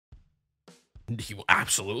He will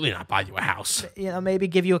absolutely not buy you a house. Maybe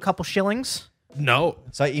give you a couple shillings. No.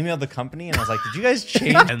 So I emailed the company and I was like, "Did you guys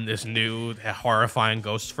change?" And this new horrifying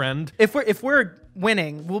ghost friend. If we're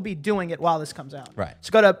winning, we'll be doing it while this comes out. Right.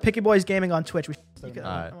 So go to Picky Boys Gaming on Twitch. All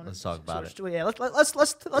right, let's talk about it. Yeah,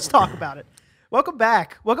 let's talk about it. Welcome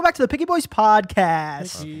back. Welcome back to the Picky Boys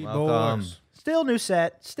podcast. Welcome. Still new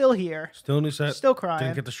set. Still here. Still new set. Still crying.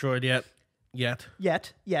 Didn't get destroyed yet.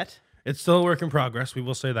 Yet. It's still a work in progress. We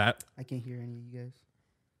will say that. I can't hear any of you guys.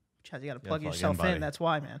 Chaz, you got to plug plug yourself in, buddy. in. That's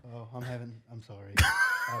why, man. Oh, I'm sorry.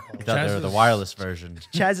 I apologize. I thought they were the wireless version.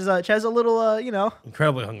 Chaz is a little,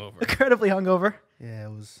 Incredibly hungover. incredibly hungover. Yeah,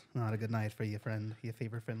 it was not a good night for your friend, your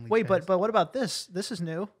favorite friendly. Wait, Chaz. but what about this? This is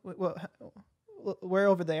new. We're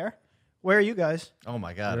over there. Where are you guys? Oh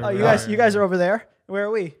my god. Oh, we you guys are over there. Where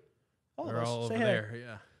are we? All of We're us. all Say over hey. there.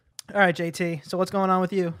 Yeah. All right, JT. So what's going on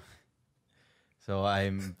with you? So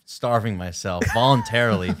I'm starving myself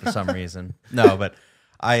voluntarily for some reason. No, but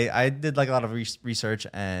I did like a lot of research,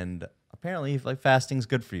 and apparently like fasting's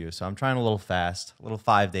good for you. So I'm trying a little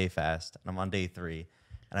 5-day fast, and I'm on day 3.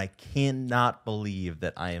 And I cannot believe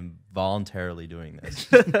that I am voluntarily doing this.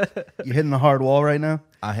 You hitting a hard wall right now?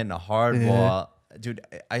 I'm hitting a hard wall. Dude,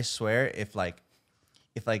 I swear if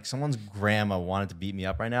someone's grandma wanted to beat me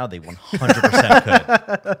up right now, they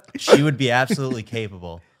 100% could. She would be absolutely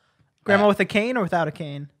capable. Grandma with a cane or without a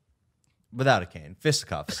cane? Without a cane.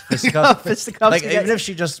 Fisticuffs. Fisticuffs. Fisticuffs. Like, Yeah. even if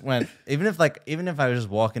she just went, even if I was just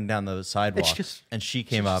walking down the sidewalk and she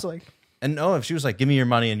came up, and if she was like, give me your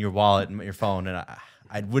money and your wallet and your phone, and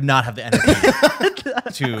I would not have the energy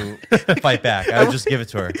to fight back. I would just give it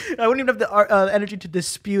to her. I wouldn't even have the energy to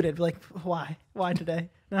dispute it. Like, why? Why today?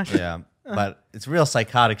 No. Yeah. But it's real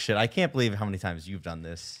psychotic shit. I can't believe how many times you've done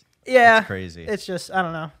this. Yeah. It's crazy. It's just, I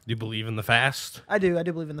don't know. Do you believe in the fast? I do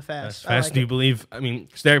believe in the fast. I Fast. like Do you it. believe? I mean,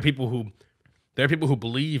 'cause there are people who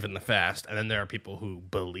believe in the fast, and then there are people who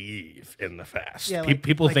believe in the fast. Yeah, like-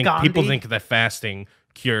 people like think Gandhi. that fasting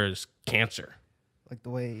cures cancer. Like the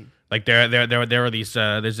way. Like there are these.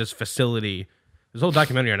 There's this facility. There's a whole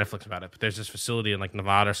documentary on Netflix about it. But there's this facility in like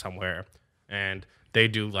Nevada somewhere, and they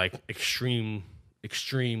do like extreme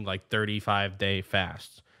like 35-day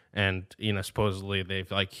fasts, and supposedly they've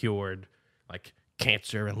like cured like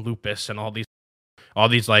cancer and lupus and all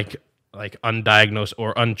these like undiagnosed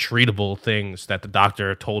or untreatable things that the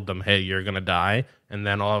doctor told them, hey, you're gonna die, and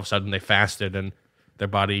then all of a sudden they fasted and their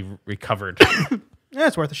body recovered. Yeah,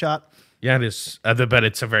 it's worth a shot. Yeah, it is. But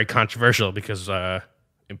it's a very controversial because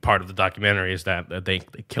in part of the documentary is that they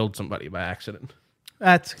killed somebody by accident.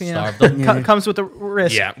 That's, Starved them. comes with the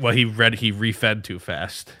risk. Yeah, well, he refed too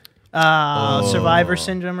fast. Survivor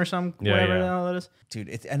syndrome or some, Yeah, whatever yeah. the hell that is. Dude,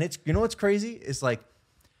 it's you know what's crazy? It's like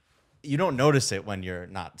you don't notice it when you're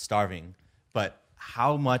not starving, but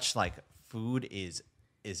how much like food is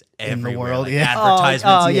everywhere. world, like, yeah.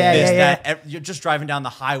 Advertisements, Oh, yeah, this, yeah, that. You're just driving down the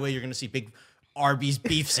highway, you're gonna see big Arby's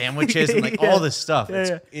beef sandwiches and like all this stuff.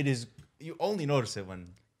 Yeah, It is you only notice it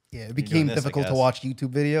when Yeah, it doing became this, I difficult to guess. watch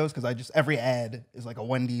YouTube videos because every ad is like a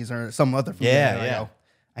Wendy's or some other food. Yeah, and I yeah. go,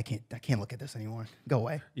 I can't look at this anymore. Go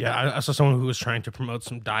away. Yeah, I saw someone who was trying to promote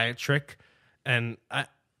some diet trick, and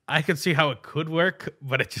I could see how it could work,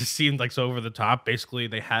 but it just seemed like so over the top. Basically,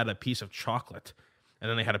 they had a piece of chocolate, and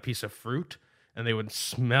then they had a piece of fruit, and they would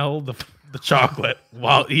smell the chocolate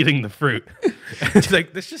while eating the fruit. It's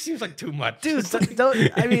like, this just seems like too much. Dude,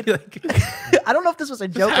 I mean, Like, I don't know if this was a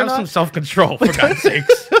just joke or have some not. self-control, for God's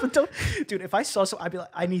sakes. But dude, if I saw so, I'd be like,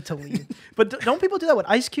 I need to leave. But don't people do that with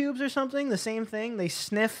ice cubes or something? The same thing. They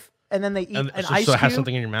sniff and then they eat And an so, ice so cube. have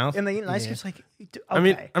something in your mouth. and they eat an ice cube. It's like, okay. I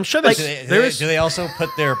mean, I'm sure Like, there's, do they also put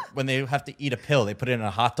when they have to eat a pill, they put it in a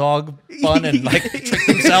hot dog bun and like trick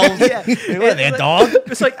themselves? Yeah. What are they, a dog?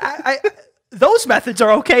 It's like I those methods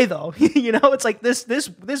are okay though. It's like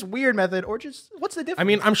this weird method, or just what's the difference? I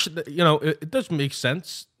mean, I'm sure that, it does make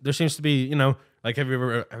sense. There seems to be, like have you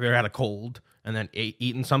ever had a cold and then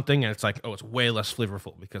eaten something and it's like, oh, it's way less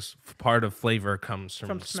flavorful because part of flavor comes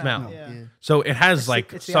from smell. Yeah. So it has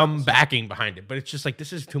it's the some opposite. backing behind it, but it's just like,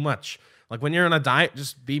 this is too much. Like when you're on a diet,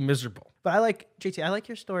 just be miserable. But I like JT. I like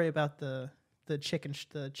your story about the chicken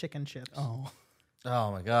chips. Oh,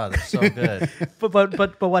 Oh my god, they're so good.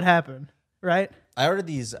 But what happened? Right? I ordered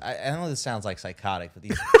these. I know this sounds like psychotic, but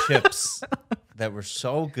these chips that were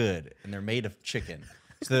so good, and they're made of chicken.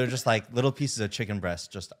 So they're just like little pieces of chicken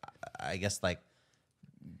breast. Just, I guess, I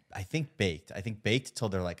think baked till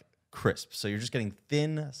they're like crisp. So you're just getting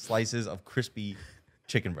thin slices of crispy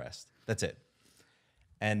chicken breast. That's it.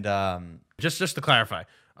 And Just to clarify,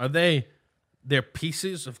 are they they're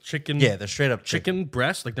pieces of chicken. Yeah, they're straight up chicken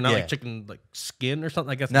breast. Like they're not Yeah. like chicken like skin or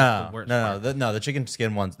something. I guess that's the worst part. The chicken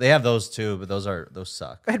skin ones. They have those too, but those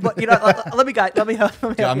suck. But, you know, let me help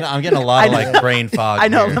Dude, you. I'm getting a lot of like brain fog. I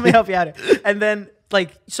know. here. Let me help you out here. And then,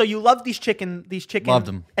 like, so you love these chicken. Loved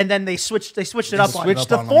them. And then they switched it up on you. Switched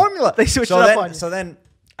the on them. formula. They switched so it up then, on you. So then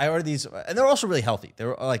I ordered these, and they were also really healthy. They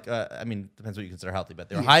were like, I mean, depends what you consider healthy, but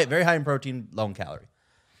they were very high in protein, low in calorie.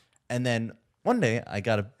 And then one day I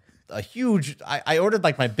got a huge. I ordered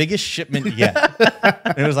like my biggest shipment yet.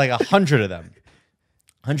 And it was like 100 of them,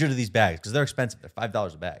 100 of these bags because they're expensive. They're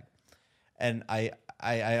 $5 a bag. And I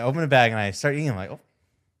open a bag and I start eating. I'm like, oh,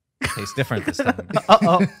 tastes different this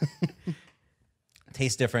time.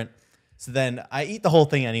 Tastes different. So then I eat the whole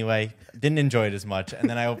thing anyway. Didn't enjoy it as much. And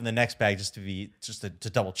then I open the next bag just to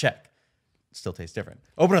double check. Still tastes different.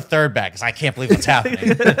 Open a third bag because I can't believe what's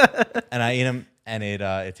happening. And I eat them and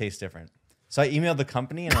it tastes different. So I emailed the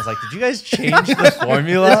company and I was like, "Did you guys change the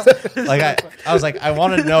formula?" Like I was like, "I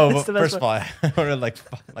want to know." But first of all, I ordered like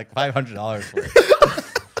 $500 for it.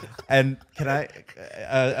 And can I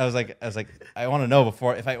was like, I want to know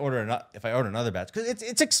before if I order another batch because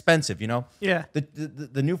it's expensive, you know. Yeah.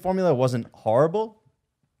 The new formula wasn't horrible,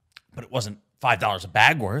 but it wasn't $5 a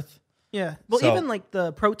bag worth. Yeah. Well, So- even like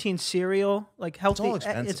the protein cereal, like healthy, all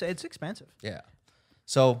expensive. it's expensive. Yeah.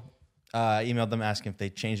 So I emailed them asking if they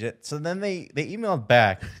changed it. So then they emailed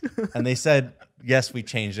back and they said, yes, we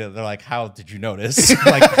changed it. They're like, how did you notice?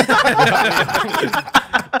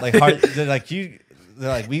 They're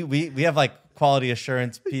like, we have like quality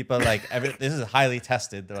assurance people. Like this is highly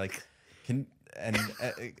tested. They're like,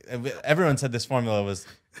 everyone said this formula was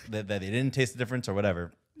that they didn't taste the difference or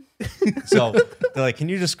whatever. So they're like, can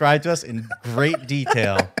you describe to us in great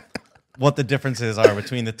detail what the differences are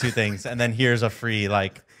between the two things? And then here's a free,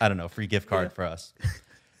 free gift card for us.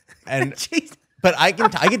 And Jeez. but I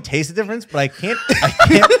can taste the difference, but I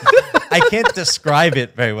can't describe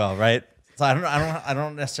it very well, right? So I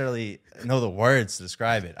don't necessarily know the words to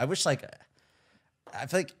describe it. I wish I feel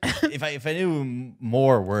like if I knew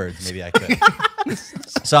more words, maybe I could.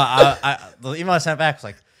 So the email I sent back was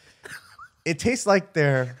like, it tastes like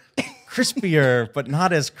they're crispier, but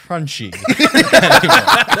not as crunchy.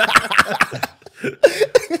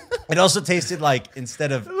 It also tasted like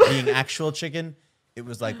instead of being actual chicken, it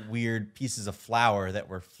was like weird pieces of flour that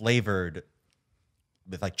were flavored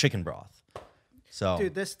with like chicken broth. So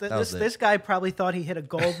Dude, that this was it. guy probably thought he hit a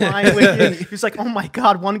gold mine with you. He was like, "Oh my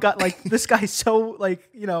god, one got like this guy's so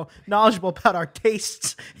knowledgeable about our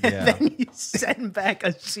tastes," and Yeah. then you send back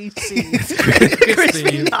a CC, crispy,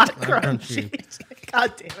 crispy, not not crunchy. crunchy.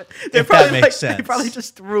 God damn it! They If probably that makes They sense. probably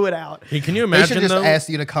just threw it out. Hey, can you They should imagine just though? ask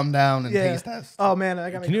you to come down and Yeah. taste test. Oh man,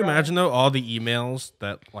 I got me. Can you crying. imagine though all the emails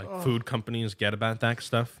that like food companies get about that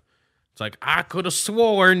stuff? It's like I could have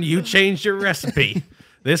sworn you changed your recipe.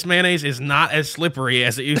 This mayonnaise is not as slippery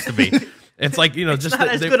as it used to be. It's like just Not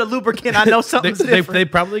as good a lubricant. I know something's they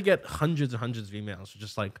different. probably get hundreds and hundreds of emails,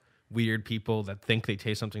 just like weird people that think they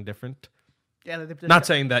taste something different. Yeah, they- Not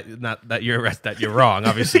saying that you're wrong.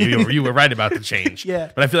 Obviously, you were right about the change.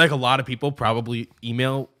 Yeah. But I feel like a lot of people probably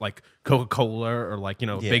email like Coca-Cola or like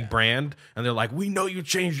big brand, and they're like, "We know you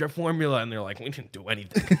changed your formula," and they're like, "We didn't do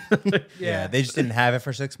anything." Yeah, they just didn't have it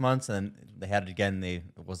for 6 months, and they had it again. It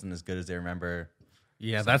wasn't as good as they remember.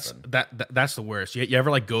 Yeah, that's the worst. You ever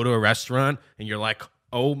like go to a restaurant and you're like,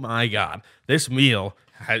 oh my god, this meal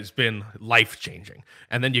has been life changing,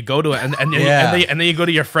 and then you go to it and then you go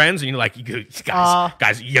to your friends and you're like,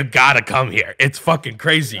 guys, you gotta come here. It's fucking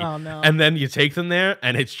crazy. Oh, no. And then you take them there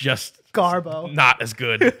and it's just Garbo. not as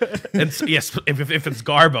good. And yes, if it's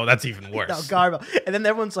Garbo, that's even worse. No, Garbo. And then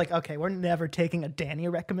everyone's like, okay, we're never taking a Danny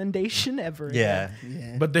recommendation ever again.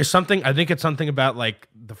 Yeah, But there's something. I think it's something about like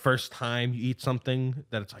the first time you eat something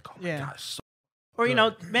that it's like, oh my Yeah. god, it's so Or,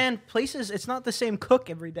 man, places, it's not the same cook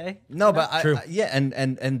every day. no, but True.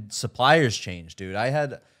 and suppliers change, dude. I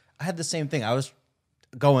had the same thing. I was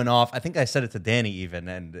going off. I think I said it to Danny even,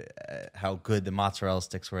 and how good the mozzarella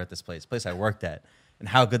sticks were at this place I worked at, and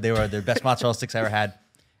how good they were. They're best mozzarella sticks I ever had.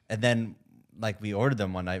 And then like we ordered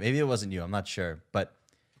them one night. Maybe it wasn't you. I'm not sure, but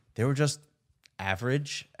they were just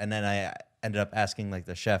average. And then I ended up asking like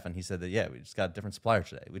the chef, and he said that we just got a different supplier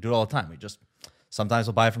today. We do it all the time. We just sometimes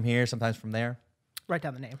we'll buy from here, sometimes from there. Write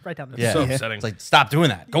down the name. Write down the Yeah, so name. upsetting. It's like stop doing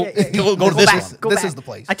that. Go Yeah. go to this back, one. Go This back. is the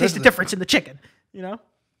place. I This taste is the the- difference in the chicken.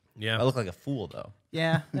 Yeah, I look like a fool though.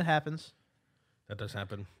 Yeah, it happens. that does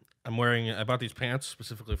happen. I bought these pants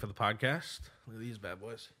specifically for the podcast. Look at these bad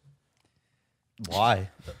boys. Why?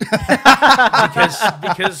 Because I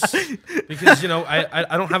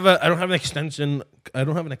don't have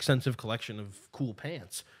an extensive collection of cool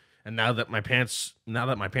pants, And now that my pants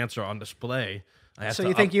are on display, I have So to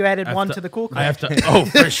you think up- you added I have one to- to the cool I have collection? to. Oh,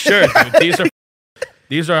 for sure, dude.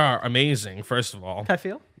 These are amazing. First of all, I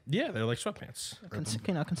feel yeah, they're like sweatpants.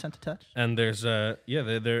 consent to touch. And there's they're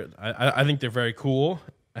I think they're very cool.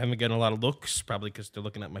 I haven't getting a lot of looks, probably because they're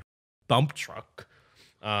looking at my dump truck.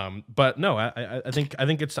 But no, I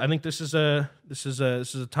think this is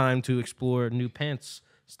a time to explore new pants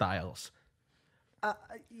styles. Yeah,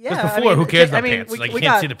 Because before, who cares about I mean, pants? we- Like we you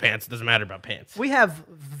can't got- see the pants. It doesn't matter about pants. We have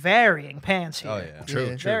varying pants here. Oh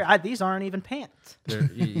yeah. True. These aren't even pants.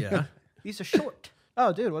 Yeah. These are short.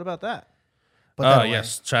 Oh, dude, what about that? Put that Oh away.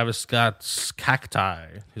 yes, Travis Scott's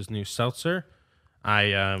Cacti, his new seltzer.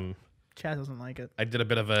 I Chad doesn't like it. I did a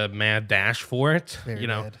bit of a mad dash for it. Very you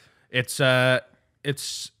know, mad.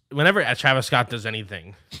 it's whenever Travis Scott does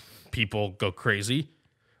anything, people go crazy.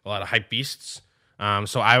 A lot of hype beasts.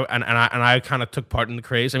 So I kind of took part in the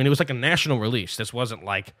craze. I mean, it was like a national release. This wasn't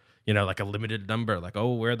like, you know, like a limited number, like,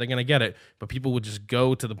 oh, where are they gonna get it? But people would just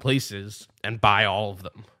go to the places and buy all of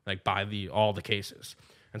them, like buy all the cases.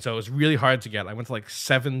 And so it was really hard to get. I went to like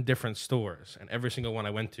 7 different stores, and every single one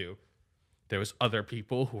I went to, there was other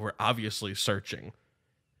people who were obviously searching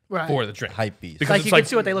Right. for the drink. Hype beast. Because Like it's you like can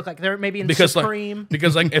see what they look like. They're maybe in because Supreme.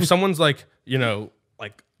 like if someone's like, you know,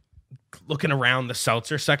 like looking around the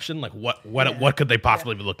seltzer section, like what could they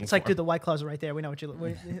possibly be looking It's for? like, dude, the White Claws are right there. We know what you.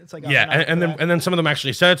 It's like, oh, Yeah, no, and then some of them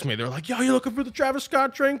actually said it to me. They were like, "Yo, you looking for the Travis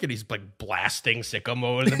Scott drink?" And he's like blasting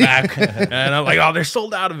Sycamore in the back, and I'm like, "Oh, they're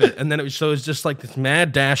sold out of it." And then it was just like this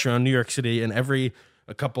mad dash around New York City, and every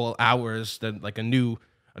a couple of hours, then like a new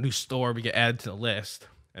store would get added to the list.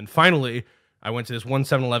 And finally, I went to this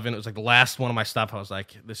 7-Eleven. It was like the last one of my stop. I was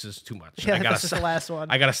like, "This is too much. Yeah, I gotta this is the stop. last one.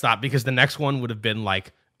 I gotta stop," because the next one would have been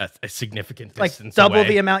like a significant like distance double away.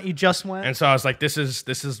 the amount you just went. And so I was like, this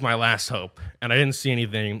is my last hope. And I didn't see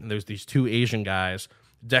anything. There's these 2 Asian guys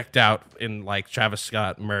decked out in like Travis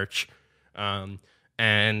Scott merch. And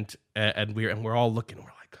we're all looking. We're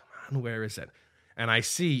like, come on, where is it? And I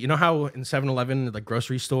see, you know how in 7-Eleven, like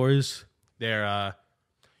grocery stores,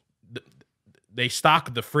 they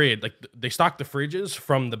stock the fridge, like they stock the fridges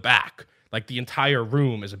from the back. Like the entire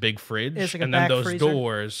room is a big fridge. It's like a and then back those freezer.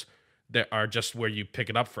 doors that are just where you pick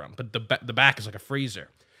it up from. But the back is like a freezer.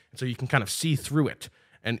 And so you can kind of see through it.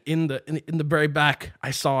 And in the very back,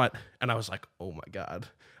 I saw it and I was like, oh my God.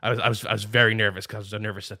 I was very nervous because I was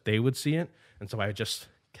nervous that they would see it. And so I just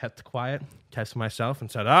kept quiet, kept to myself, and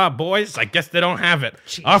said, boys, I guess they don't have it.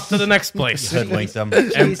 Off to the next place. Hoodwinked them.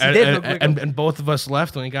 Jeez, he did look like a- And both of us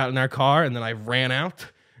left when we got in our car, and then I ran out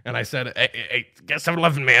and I said, hey, get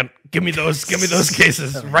 7-Eleven, man. Give me those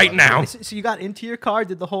cases right now. So you got into your car,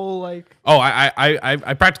 did the whole like Oh,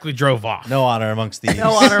 I practically drove off. No honor amongst thieves.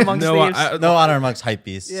 no honor amongst No, thieves? No honor amongst hype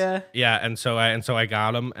beasts. Yeah. Yeah, and so I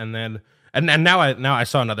got them, and then and now I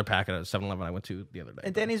saw another packet at 7-Eleven I went to the other day.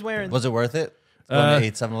 And Danny's wearing. Was it worth it? Going to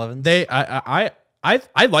 8 7-Elevens?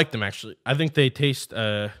 I like them actually. I think they taste.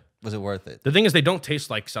 Was it worth it? The thing is, they don't taste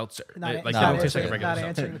like seltzer. Not- They not don't taste answering- like a regular not seltzer.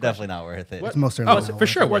 answering the Definitely not worth it. What? most Oh, certainly so not for worth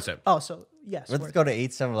sure it. worth it. Oh, so yes. Let's worth go to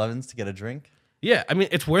 8 7-Elevens to get a drink. Yeah, I mean,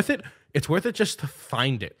 it's worth it. It's worth it just to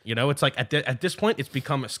find it. You know, it's like at this point, it's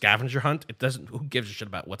become a scavenger hunt. It doesn't. Who gives a shit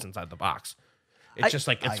about what's inside the box? It's just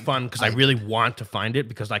like it's fun because I really want to find it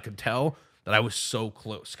because I could tell that I was so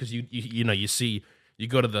close. Because you know you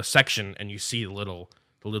go to the section and you see the little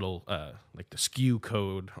like the SKU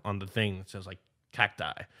code on the thing that says like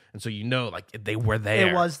cacti, and so you know like they were there.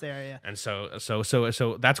 It was there, yeah. And so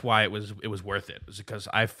that's why it was worth it. Is because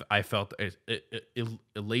I felt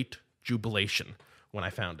a late jubilation when I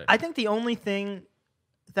found it. I think the only thing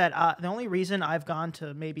that the only reason I've gone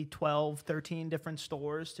to maybe 12, 13 different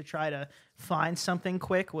stores to try to find something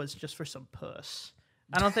quick was just for some puss.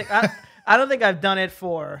 I don't think I've done it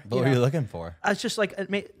for. What were you looking for? I was just like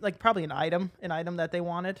probably an item that they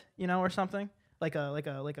wanted, you know, or something like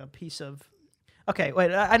a piece of. Okay,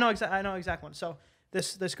 wait, I know exact one. So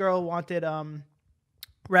this girl wanted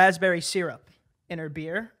raspberry syrup in her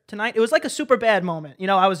beer tonight. It was like a super bad moment. You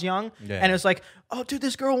know, I was young, Yeah. and it was like, oh, dude,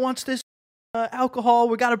 this girl wants this alcohol.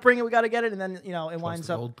 We got to bring it. We got to get it. And then, you know, it winds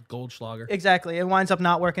up. Goldschlager. Exactly. It winds up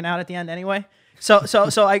not working out at the end anyway. So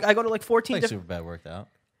I go to like 14 Like different. super bad worked out.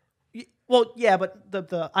 Well, yeah, but it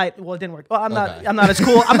didn't work. Well, I'm Okay. not as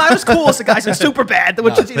cool. I'm not as cool as the guys in Superbad,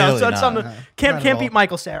 which No, is, you know, so clearly it's not. something Not can't at beat all.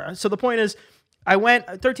 Michael Cera. So the point is, I went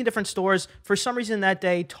 13 different stores. For some reason that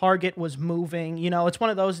day, Target was moving. You know, it's one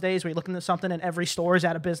of those days where you're looking at something and every store is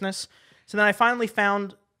out of business. So then I finally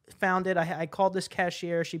found it. I called this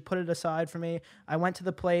cashier. She put it aside for me. I went to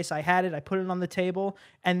the place. I had it. I put it on the table.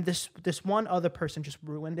 And this one other person just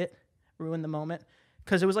ruined the moment.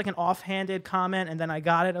 because it was like an offhanded comment, and then I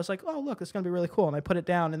got it. I was like, oh, look, it's going to be really cool. And I put it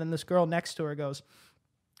down, and then this girl next to her goes,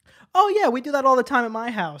 oh, yeah, we do that all the time at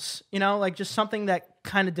my house. You know, like just something that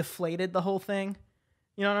kind of deflated the whole thing.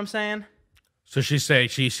 You know what I'm saying? So she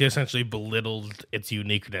essentially belittled its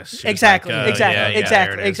uniqueness. She was Exactly, like,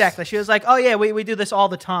 exactly. She was like, oh, yeah, we do this all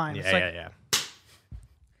the time. It's like, Yeah.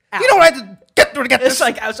 You don't have to get through to get It's this.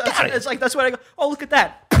 like, it's like, that's what I go, oh, look at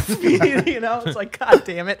that. You know, it's like, God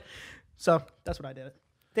damn it. So that's what I did.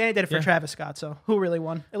 Danny did it for Yeah. Travis Scott, so who really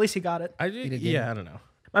won? At least he got it. I don't know.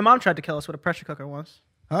 My mom tried to kill us with a pressure cooker once.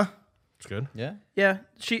 Huh? It's good. Yeah. Yeah,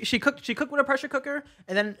 she cooked with a pressure cooker,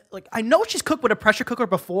 and then like I know she's cooked with a pressure cooker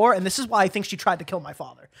before, and this is why I think she tried to kill my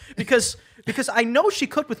father because I know she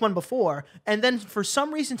cooked with one before, and then for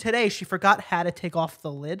some reason today she forgot how to take off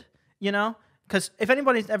the lid. You know, because if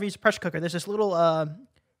anybody's ever used a pressure cooker, there's this little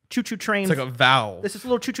choo-choo train. It's like a valve. There's this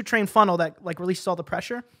little choo-choo train funnel that like releases all the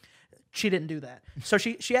pressure. She didn't do that. So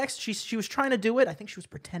she was trying to do it. I think she was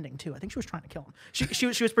pretending too. I think she was trying to kill him. She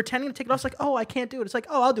was pretending to take it off. It's like, oh, I can't do it. It's like,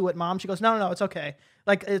 oh, I'll do it, Mom. She goes, no, it's okay.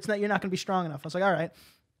 Like it's not. You're not going to be strong enough. I was like, all right.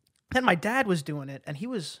 Then my dad was doing it, and he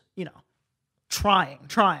was, trying.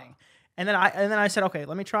 And then I said, okay,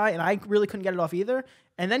 let me try. And I really couldn't get it off either.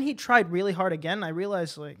 And then he tried really hard again. And I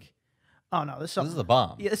realized like, oh no, This is the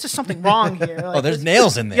bomb. yeah, it's just something wrong here. Like, Oh, there's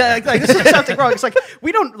nails in there. yeah, like this is something wrong. It's like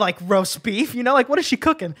we don't like roast beef, like what is she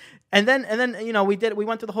cooking? And then we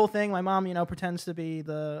went through the whole thing. My mom, pretends to be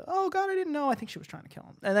oh God, I didn't know. I think she was trying to kill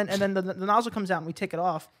him. And then the nozzle comes out and we take it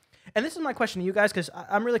off. And this is my question to you guys because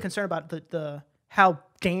I'm really concerned about the how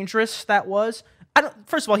dangerous that was.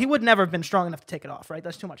 First of all, he would never have been strong enough to take it off, right?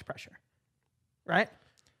 That's too much pressure, right?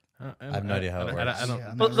 I have no idea how it works. I don't.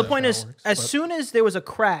 Yeah, But no, the that's point how it is, works, as but- soon as there was a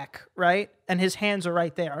crack, right, and his hands are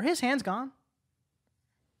right there, are his hands gone?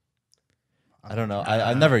 I don't know.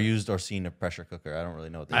 I've never used or seen a pressure cooker. I don't really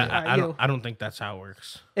know what they do. I don't think that's how it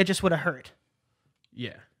works. It just would have hurt.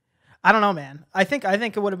 Yeah, I don't know, man. I think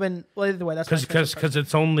it would have been either way. That's my experience with because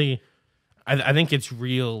it's only. I think its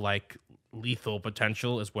real like lethal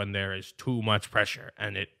potential is when there is too much pressure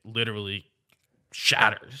and it literally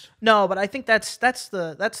shatters. no, but I think that's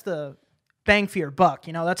the bang for your buck.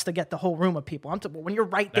 That's to get the whole room of people. When you're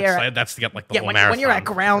right there. That's to get like the Yeah, whole when you're at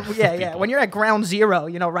marathon ground, of yeah. people. When you're at ground zero,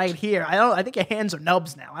 right here. I think your hands are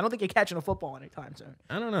nubs now. I don't think you're catching a football anytime soon.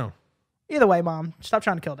 I don't know. Either way, Mom, stop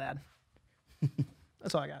trying to kill Dad.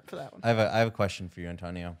 That's all I got for that one. I have a question for you,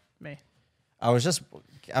 Antonio. Me. I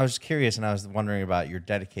was curious, and I was wondering about your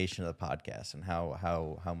dedication to the podcast and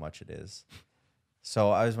how much it is.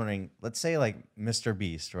 So I was wondering, let's say like Mr.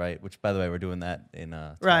 Beast, right? Which, by the way, we're doing that in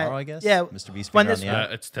tomorrow, Right. I guess. Yeah. Mr. Beast. When Finger this- on the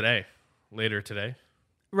eye? It's today, later today,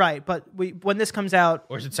 Right, but when this comes out,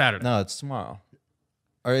 or is it Saturday? No, it's tomorrow.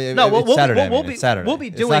 Or no, it's Saturday. It's Saturday. We'll be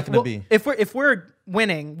It's doing. not gonna we'll- be if we're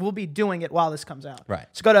winning, we'll be doing it while this comes out. Right.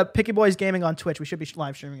 So go to Picky Boys Gaming on Twitch. We should be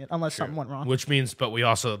live streaming it unless something went wrong. Which means, but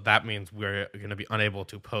that means we're going to be unable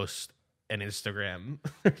to post an Instagram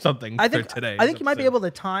or something I think for today. I think you might be able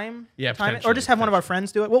to time it, or potentially, just have one of our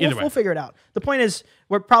friends do it. Either way. We'll figure it out. The point is,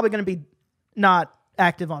 we're probably going to be not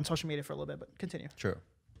active on social media for a little bit, but continue. True.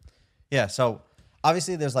 Yeah. So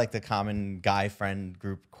obviously, there's like the common guy friend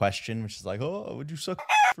group question, which is like, "Oh, would you suck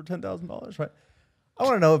for $10,000?" Right? I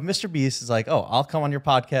want to know if Mr. Beast is like, "Oh, I'll come on your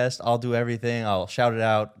podcast. I'll do everything. I'll shout it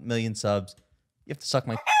out. Million subs. You have to suck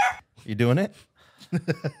my." You doing it?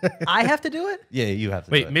 I have to do it. Yeah, you have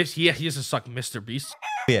to. Wait, do it. he has to suck Mr. Beast.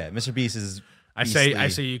 Yeah, Mr. Beast is. I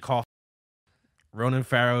say you call Ronan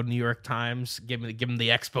Farrow, New York Times. Give him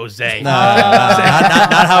the expose. No,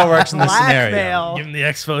 not how it works in this scenario. Blackmail. Give him the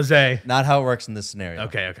expose. Not how it works in this scenario.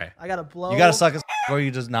 Okay. I gotta blow. You gotta suck his or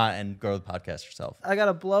you just not and grow the podcast yourself. I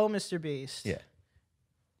gotta blow Mr. Beast. Yeah.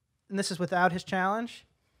 And this is without his challenge.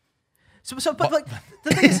 But like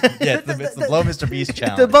the thing is, Yeah, it's the Blow Mr. Beast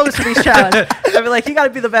challenge. the blow Mr. Beast challenge. I'd be like, you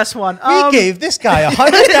gotta be the best one. We gave this guy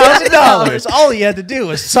 $100,000. All he had to do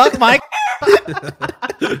was suck my.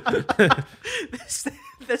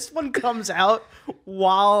 This one comes out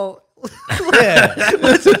while. Yeah.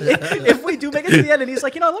 If we do make it to the end, and he's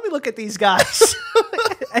like, let me look at these guys.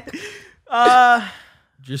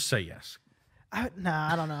 Just say yes. I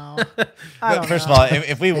don't know. First of all,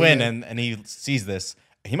 if we win and he sees this,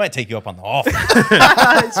 he might take you up on the offer.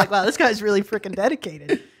 It's like, wow, this guy's really freaking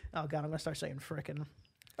dedicated. Oh god, I'm gonna start saying frickin'.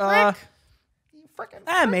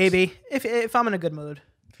 Maybe if I'm in a good mood.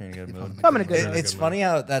 If you're in a good mood. I'm in a good mood. It's funny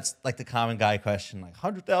how that's like the common guy question, like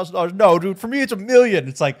 $100,000. No, dude, for me it's $1 million.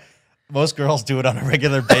 It's like most girls do it on a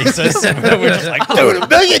regular basis. And we're just like, dude, $1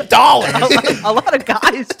 million. A lot of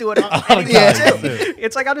guys do it on lot of anything, guys too. do.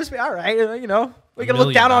 It's like I'll just be all right. We're gonna look $1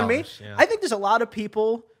 million, down on me. yeah. I think there's a lot of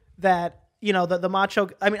people that you know, the macho.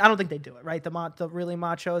 I mean, I don't think they do it, right? The really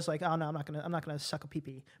macho is like, oh no, I'm not gonna suck a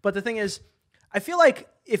pee. But the thing is, I feel like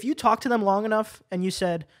if you talk to them long enough and you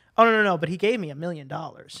said, oh no, but he gave me $1 million,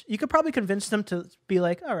 you could probably convince them to be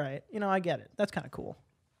like, all right, you know, I get it. That's kind of cool.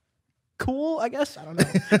 Cool, I guess. I don't know.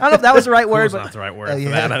 I don't know if that was the right word, Cool's but not the right word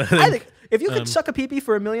yeah. for that. I think if you could suck a pee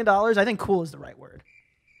for $1 million, I think cool is the right word.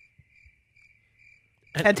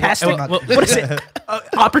 Fantastic. What is it?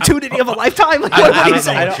 Opportunity of a lifetime? Like, what are you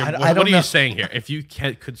saying? I What don't are know. you saying here? If you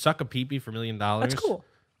could suck a pee for $1 million, That's cool.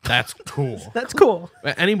 That's cool. That's cool.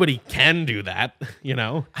 Anybody can do that, you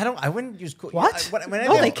know. I wouldn't use cool. What? When I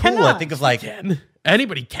No, think they cool, I cannot. think of like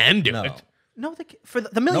Anybody can do No. it. No, for the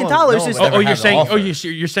 $1 million No one is would Oh, ever you're have the saying? offer. Oh,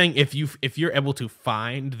 you're saying if you're able to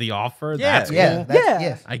find the offer, Yeah, that's Yeah, cool. Yeah.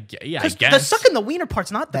 yeah. I because guess the sucking the wiener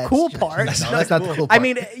part's not the That's cool just- part. No, That's that's not the cool part. I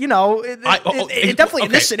mean, you know, it definitely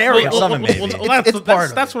in this scenario. Well, some maybe.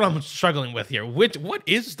 That's what I'm struggling with here. What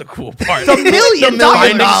is the cool part? The $1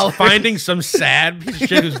 million. Finding some sad piece of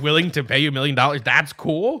shit who's willing to pay you $1 million. That's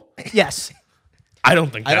cool. Yes. I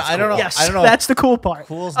don't think that's I don't cool. know. Yes, I don't know. that's the cool part.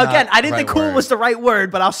 Cool's Again, not I didn't the think right cool word. was the right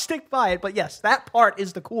word, but I'll stick by it. But yes, that part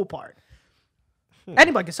is the cool part.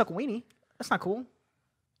 Anybody can suck a weenie. That's not cool.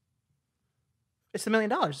 It's the $1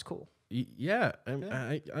 million. It's cool. Yeah.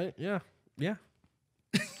 Yeah.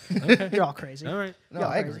 Okay. You're all crazy. All right. No,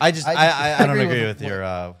 I agree. I don't agree agree with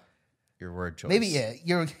with your word choice. Maybe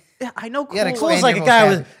you're Yeah, I know cool. gotta Cool's expand like a your guy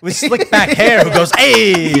vocabulary. with slick back hair who goes,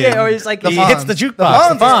 "Hey!" Yeah, or he's like he the hits the jukebox. Fonz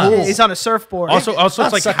The Fonz. is cool. He's on a surfboard. Also, it's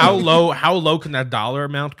Not like sucking. how low can that dollar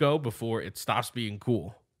amount go before it stops being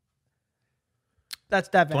cool?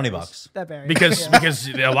 that varies. $20. That varies. Because Yeah. because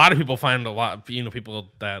a lot of people find a lot, people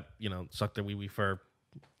that suck their wee wee for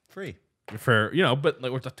Free. but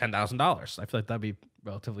like worth $10,000. I feel like that'd be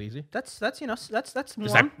relatively easy. that's warm. Is That's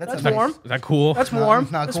is warm. Is that cool? That's not- warm.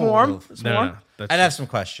 it's not That's cool. warm. It's no, warm. no, that's I'd have some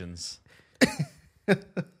questions.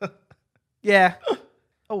 Yeah.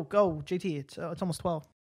 Oh, go GT. It's almost 12.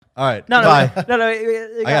 All right. No, Goodbye. no.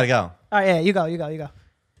 I gotta go. All right, yeah, you go.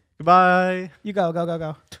 Goodbye. You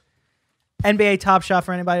go. NBA Top Shot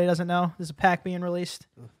for anybody who doesn't know. There's a pack being released.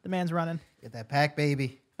 The man's running. get that pack,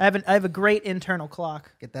 baby. I have a great internal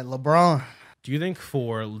clock. Get that LeBron. Do you think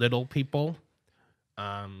for little people,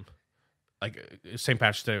 like St.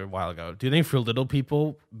 Patrick's Day a while ago, do you think for little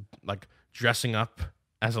people, like dressing up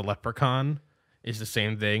as a leprechaun is the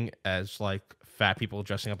same thing as like fat people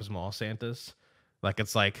dressing up as mall Santas? Like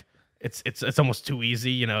it's almost too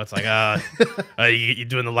easy, It's like, you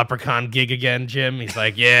doing the leprechaun gig again, Jim? He's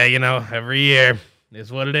like, yeah, every year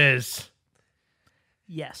is what it is.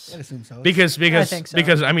 Yes. I assume so. Because think so.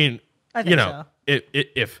 because I mean, I think so.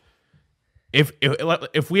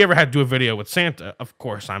 if we ever had to do a video with Santa, of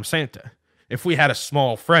course I'm Santa. If we had a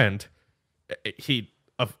small friend,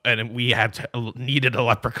 and we needed a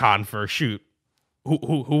leprechaun for a shoot,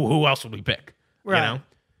 who else would we pick? Right.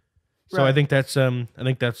 So Right. I think that's something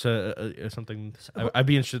I'd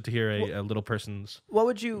be interested to hear a little person's What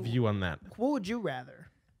would you view on that. What would you rather?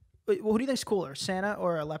 Who do you think's cooler, Santa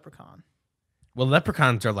or a leprechaun? Well,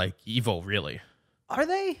 leprechauns are like evil, really. Are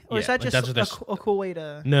they? Or is Yeah, that like, just that's a cool way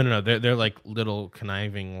to? No, they're like little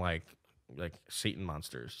conniving like Satan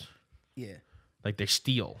monsters. yeah, Like they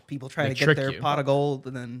steal. people try They to get trick their you. pot of gold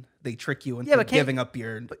and then they trick you into Yeah, but can't- giving up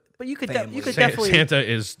your. But you could Family. you could Sa- definitely Santa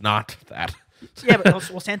is not that. yeah. But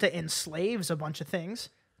well, Santa enslaves a bunch of things,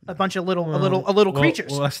 a bunch of little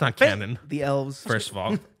creatures. Well, that's not canon. The elves. First of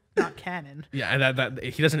all, Not canon. yeah, and that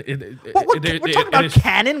he doesn't. We're talking about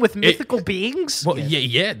canon with mythical beings. Well,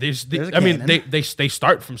 yeah. There's a I mean, canon. they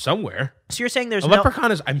start from somewhere. So you're saying there's A no.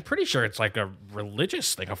 leprechaun is. I'm pretty sure it's like a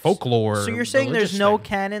religious, like a folklore. So you're saying there's religious no thing.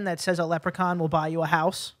 canon that says a leprechaun will buy you a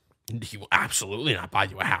house? He will absolutely not buy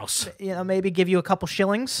you a house. Maybe give you a couple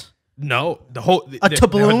shillings. No, the whole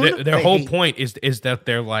tabloon? Their They whole hate- point is that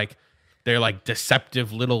they're like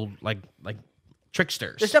deceptive little like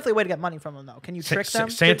tricksters. There's definitely a way to get money from them, though. Can you trick them?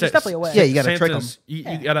 Santa, There's definitely a way. Yeah, you gotta trick Santa's- You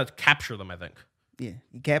gotta capture them. I think. Yeah,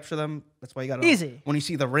 you capture them. That's why you gotta. Easy. When you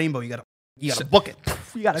see the rainbow, you gotta book it.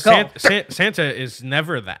 You gotta go. Santa is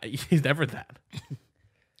never that. He's never that.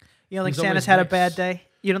 You don't think He's Santa's always had a nice. bad day?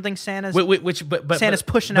 You don't think Santa's? But Santa's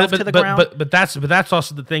pushing elves to the ground? But that's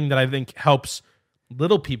also the thing that I think helps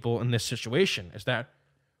little people in this situation is that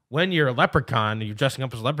when you're a leprechaun and you're dressing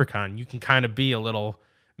up as a leprechaun, you can kind of be a little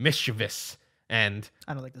mischievous and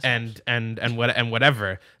I don't like this. and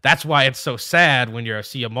whatever. That's why it's so sad when you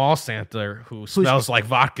see a mall Santa who smells like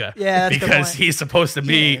vodka. Yeah, that's a good because point. he's supposed to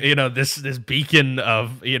be this beacon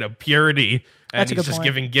of purity, and That's a he's good just point.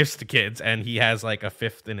 giving gifts to kids, and he has like a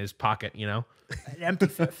fifth in his pocket. An empty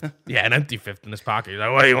fifth. Yeah, an empty fifth in his pocket. He's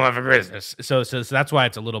like, what do you want for Christmas? So that's why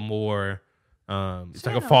it's a little more It's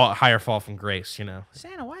like a Santa. higher fall from grace, you know.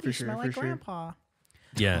 Santa, why do you sure, smell for like sure. Grandpa?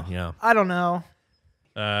 Yeah. I don't know.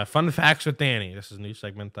 Fun facts with Danny. This is a new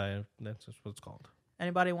segment. That's just what it's called.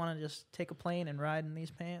 Anybody want to just take a plane and ride in these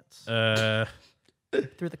pants Uh,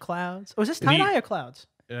 through the clouds? Oh, is this tie-dye or clouds?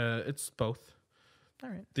 it's both. All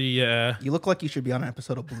right. The You look like you should be on an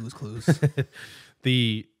episode of Blue's Clues.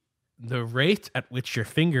 the rate at which your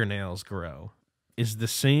fingernails grow is the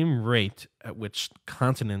same rate at which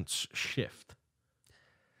continents shift.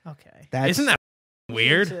 Okay. Isn't that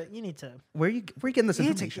weird? You need to where you getting this You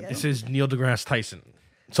need to information? get- This is Neil deGrasse Tyson,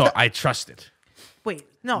 so I trust it. wait.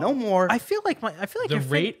 No. No more. I feel like The your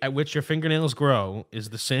rate at which your fingernails grow is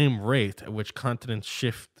the same rate at which continents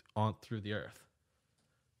shift on through the Earth.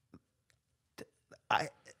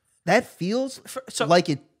 That feels so- like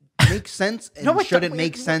it makes sense and No, it shouldn't don't-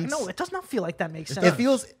 make sense. No, it does not feel like that makes sense.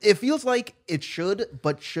 It feels like it should,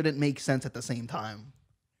 but shouldn't make sense at the same time.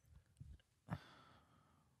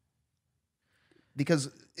 Because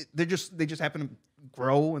they just happen to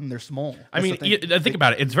grow and they're small. I mean, That's the thing. think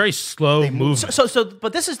about it. It's very slow movement.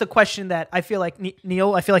 But this is the question that I feel like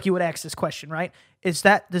Neil. I feel like you would ask this question, right? Does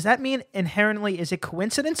that mean inherently is it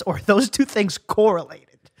coincidence or are those two things correlated?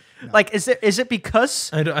 No. Like, is it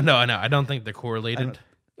because? I don't think they're correlated.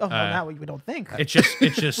 Oh, well, now we don't think. It's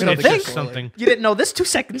just don't think. something. You didn't know this 2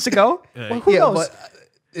 seconds ago. Well, who yeah, knows?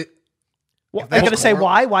 but Well, I'm going to say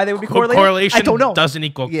why they would be correlated. Correlation I don't know. doesn't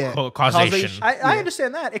equal Yeah. causation. Causation. I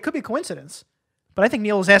understand that it could be coincidence, but I think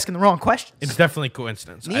Neil is asking the wrong questions. It's definitely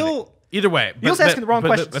coincidence. I Neil- think. Either way, Neil's asking the wrong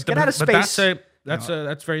questions. Get out of space.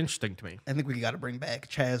 That's very interesting to me. I think we got to bring back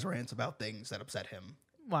Chaz rants about things that upset him.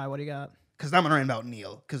 Why? What do you got? Because I'm gonna rant about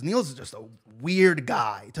Neil. Because Neil's just a weird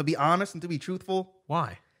guy, to be honest and to be truthful.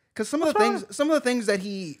 Why? Because some of the things that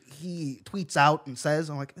he tweets out and says,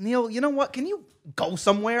 I'm like, Neil, you know what? Can you go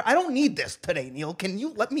somewhere? I don't need this today, Neil. Can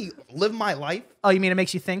you let me live my life? Oh, you mean it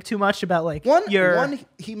makes you think too much about like One, your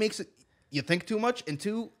he makes it you think too much, and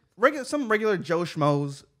two, some regular Joe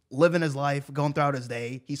Schmoes living his life, going throughout his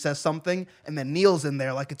day. He says something, and then Neil's in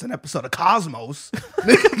there like it's an episode of Cosmos,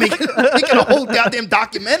 making a whole goddamn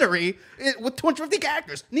documentary with 250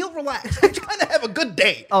 characters. Neil, relax. I'm trying to have a good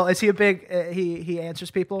day. Oh, is he a big? He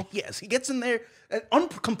answers people. Yes, he gets in there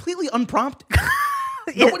completely unprompted.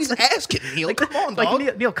 Nobody's asking Neil. Come on, dog.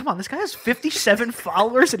 Like Neil, come on. This guy has 57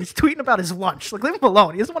 followers, and he's tweeting about his lunch. Like, leave him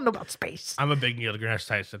alone. He doesn't want to know about space. I'm a big Neil deGrasse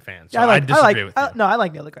Tyson fan, so Yeah, I disagree with you. No, I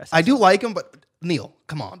like Neil deGrasse. I do like him, but Neil,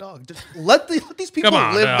 come on, dog. Just let these people Come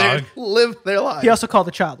on, live their lives. He also called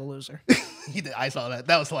the child a loser. He did. I saw that.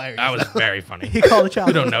 That was hilarious. That was very funny. He called the child.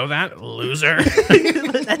 You don't know that, loser.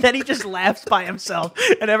 And then he just laughs by himself,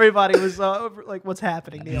 and everybody was like, "What's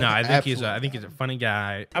happening, Neil?" No, I think he's Absolutely. a funny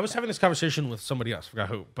guy. I was having this conversation with somebody else, forgot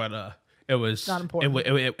who, but it was Not important.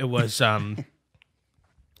 It was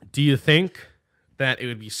do you think that it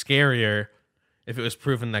would be scarier if it was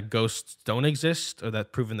proven that ghosts don't exist or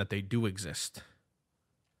that proven that they do exist?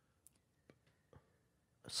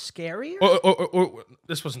 Scarier. Or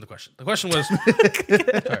this wasn't the question. The question was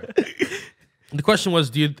sorry. The question was,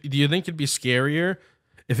 do you think it'd be scarier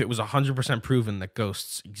if it was 100% proven that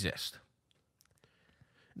ghosts exist?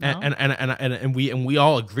 No. And we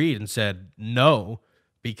all agreed and said no,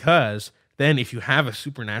 because then if you have a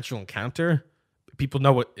supernatural encounter, people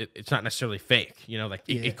know it's not necessarily fake. You know, like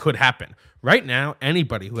it could happen. Right now,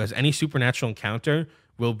 anybody who has any supernatural encounter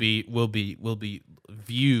will be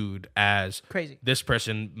viewed as Crazy. This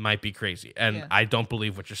person might be crazy, and Yeah. I don't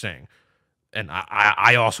believe what you're saying. And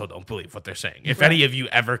I also don't believe what they're saying. If any of you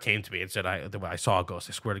ever came to me and said I saw a ghost,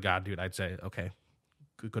 I swear to God, dude, I'd say okay,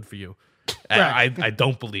 good for you. Right. I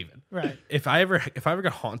don't believe it. Right. If I ever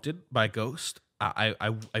got haunted by a ghost, I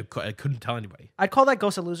couldn't tell anybody. I'd call that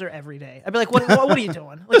ghost a loser every day. I'd be like, "What are you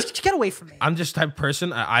doing? Like, just get away from me." I'm just the type of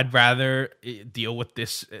person. I'd rather deal with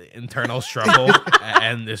this internal struggle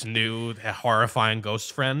and this new horrifying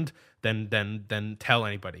ghost friend than tell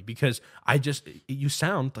anybody, because you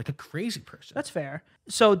sound like a crazy person. That's fair.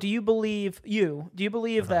 So, do you believe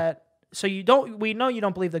that? So we know you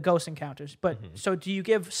don't believe the ghost encounters, but so do you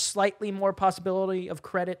give slightly more possibility of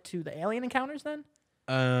credit to the alien encounters then?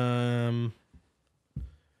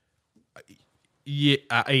 Yeah,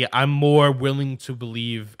 I'm more willing to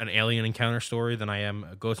believe an alien encounter story than I am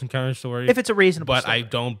a ghost encounter story. If it's a reasonable but story. I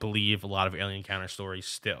don't believe a lot of alien encounter stories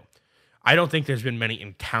still. I don't think there's been many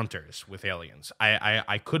encounters with aliens.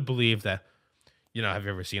 I could believe that, have you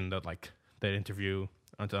ever seen that interview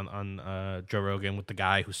on Joe Rogan with the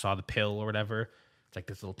guy who saw the pill or whatever? It's like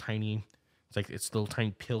this little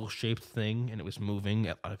tiny pill-shaped thing, and it was moving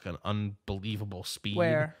at like an unbelievable speed.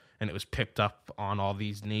 Where? And it was picked up on all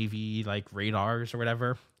these Navy radars or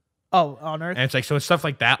whatever. Oh, on Earth. And it's like, so it's stuff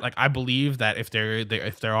like that. Like, I believe that if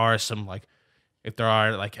there are some like, if there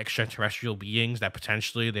are like extraterrestrial beings that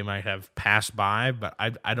potentially they might have passed by, but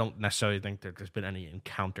I don't necessarily think that there's been any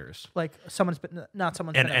encounters. Like someone's been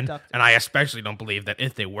been And abducted. I especially don't believe that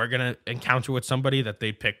if they were gonna encounter with somebody, that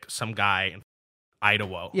they pick some guy in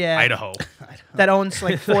Idaho. That owns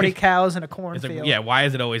like 40 cows in a It's cornfield. like, yeah, why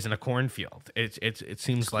is it always in a cornfield? It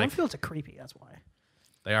seems like Cornfields are creepy. That's why.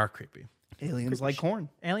 they are creepy. Aliens like corn.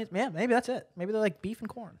 Aliens. Yeah, maybe that's it. Maybe they're like beef and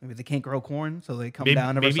corn. Maybe they can't grow corn, so they come Maybe,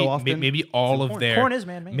 down every so often. maybe all Some of corn. their Corn is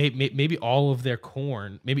man-made. maybe all of their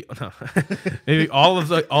corn. Maybe no, maybe all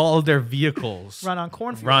of their vehicles Run on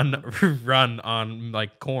cornfield. run on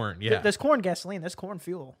like corn. Yeah, There's corn gasoline. There's corn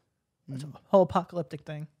fuel. That's a whole apocalyptic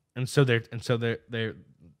thing. and so they're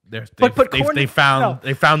But corn- they found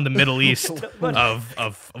the Middle East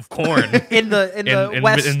of corn In the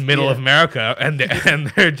west. in middle yeah. of America, and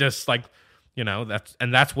they're just like, you know,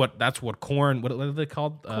 that's what corn. What are they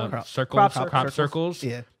called? Circles, Crop circles.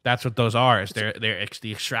 Yeah. That's what those are. Is they're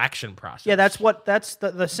the extraction process. Yeah, that's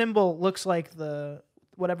the symbol looks like the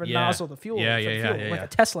whatever Yeah. nozzle the fuel. Yeah, for the yeah, fuel, yeah, like yeah. a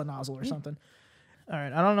Tesla nozzle or something. All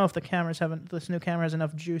right, I don't know if this new camera has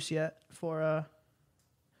enough juice yet for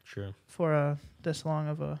True. this long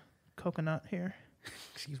of a coconut here.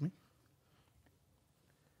 Excuse me.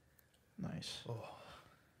 Nice.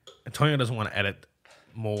 Antonio doesn't want to edit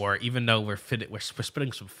more, even though we're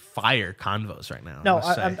spitting some fire convos right now. No,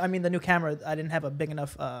 must say. I mean the new camera. I didn't have a big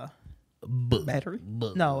enough. Battery?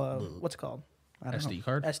 What's it called? I don't know. SD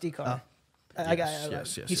card. SD card.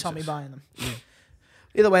 Yes, He saw me yes. buying them.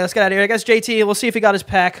 Either way, let's get out of here. I guess JT. We'll see if he got his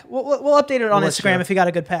pack. We'll update it on We'll let Instagram you- if he got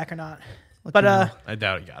a good pack or not. Let But you know. I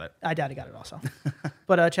doubt he got it. I doubt he got it also.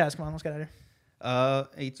 But Chaz, come on, let's get out of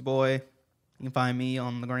here. It's your boy. You can find me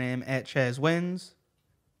on the gram at Chaz Wins.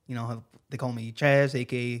 You know how they call me Chaz,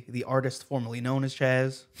 aka the artist formerly known as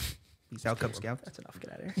Chaz. Peace out, Cub Scouts. That's enough.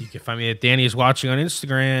 Get out of here. You can find me at Danny's Watching on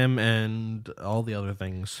Instagram and all the other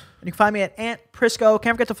things. And you can find me at Ant Prisco.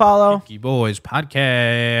 Can't forget to follow. Geeky Boys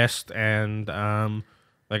podcast, and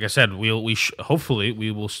like I said, hopefully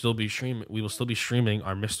we will still be streaming. We will still be streaming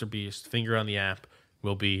our Mr. Beast Finger on the App.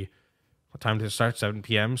 Will be what time did it start? 7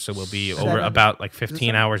 p.m. So we'll be over 7. about like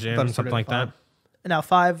 15 hours in, Thought it something started like at that. Now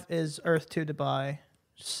 5 is Earth to Dubai.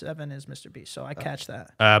 7 is Mr. Beast. So I catch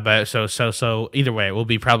that. But so either way, we'll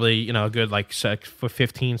be probably a good like for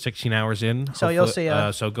 15, 16 hours in. So you'll hopefully.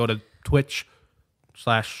 see, So go to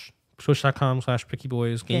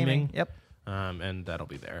twitch.com/PickyBoysGaming. Yep. And that'll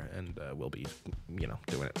be there, and we'll be doing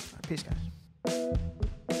it. Peace, guys.